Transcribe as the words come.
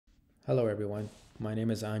Hello, everyone. My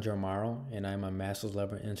name is Andrew Amaro, and I'm a master's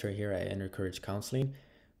level intern here at Inner Courage Counseling.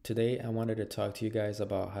 Today, I wanted to talk to you guys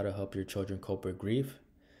about how to help your children cope with grief.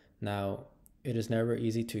 Now, it is never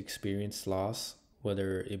easy to experience loss,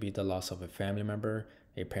 whether it be the loss of a family member,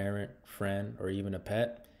 a parent, friend, or even a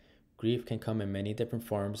pet. Grief can come in many different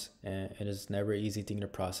forms, and it is never an easy thing to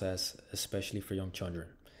process, especially for young children.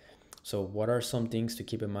 So, what are some things to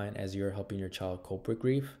keep in mind as you're helping your child cope with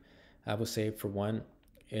grief? I would say, for one,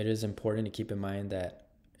 it is important to keep in mind that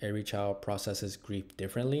every child processes grief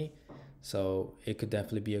differently. So, it could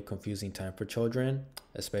definitely be a confusing time for children,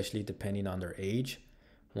 especially depending on their age.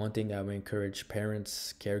 One thing I would encourage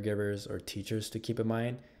parents, caregivers, or teachers to keep in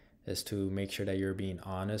mind is to make sure that you're being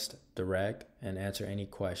honest, direct, and answer any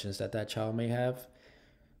questions that child may have.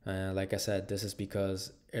 Like I said, this is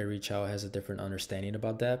because every child has a different understanding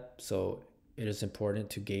about that. So it is important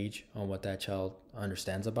to gauge on what that child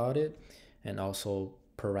understands about it and also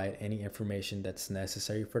provide any information that's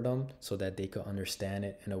necessary for them so that they can understand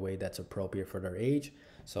it in a way that's appropriate for their age.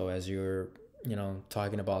 So as you're,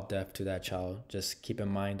 talking about death to that child, just keep in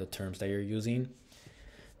mind the terms that you're using.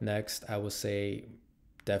 Next, I would say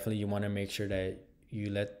definitely you want to make sure that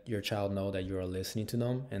you let your child know that you are listening to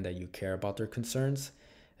them and that you care about their concerns.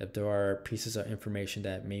 If there are pieces of information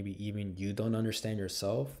that maybe even you don't understand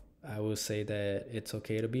yourself, I would say that it's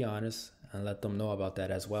okay to be honest and let them know about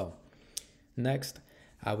that as well. Next,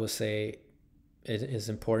 I would say it is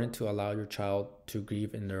important to allow your child to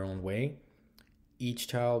grieve in their own way. Each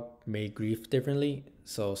child may grieve differently.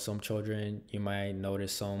 So some children, you might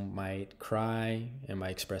notice, some might cry and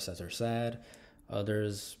might express that they're sad.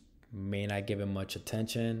 Others may not give it much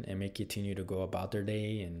attention and may continue to go about their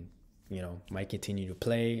day and might continue to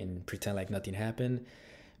play and pretend like nothing happened.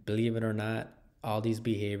 Believe it or not, all these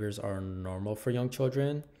behaviors are normal for young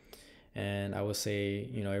children. And I would say,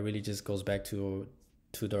 it really just goes back to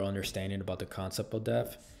their understanding about the concept of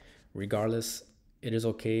death. Regardless, it is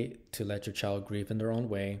okay to let your child grieve in their own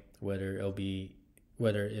way, whether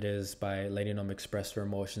it is by letting them express their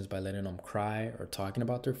emotions, by letting them cry or talking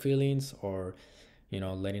about their feelings, or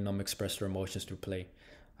letting them express their emotions through play.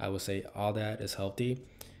 I would say all that is healthy.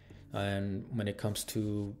 And when it comes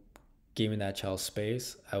to giving that child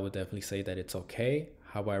space, I would definitely say that it's okay.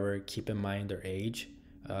 However, keep in mind their age.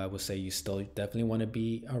 I would say you still definitely want to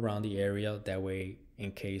be around the area. That way,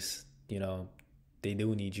 in case, they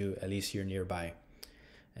do need you, at least you're nearby.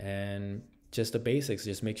 And just the basics,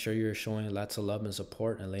 just make sure you're showing lots of love and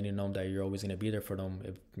support and letting them know that you're always going to be there for them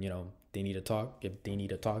if, they need to talk, if they need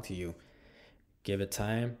to talk to you. Give it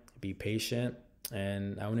time, be patient,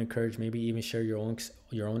 and I would encourage maybe even share your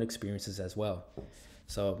own experiences as well.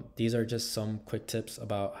 So these are just some quick tips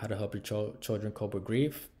about how to help your children cope with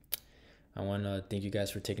grief. I want to thank you guys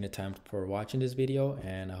for taking the time for watching this video,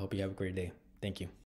 and I hope you have a great day. Thank you.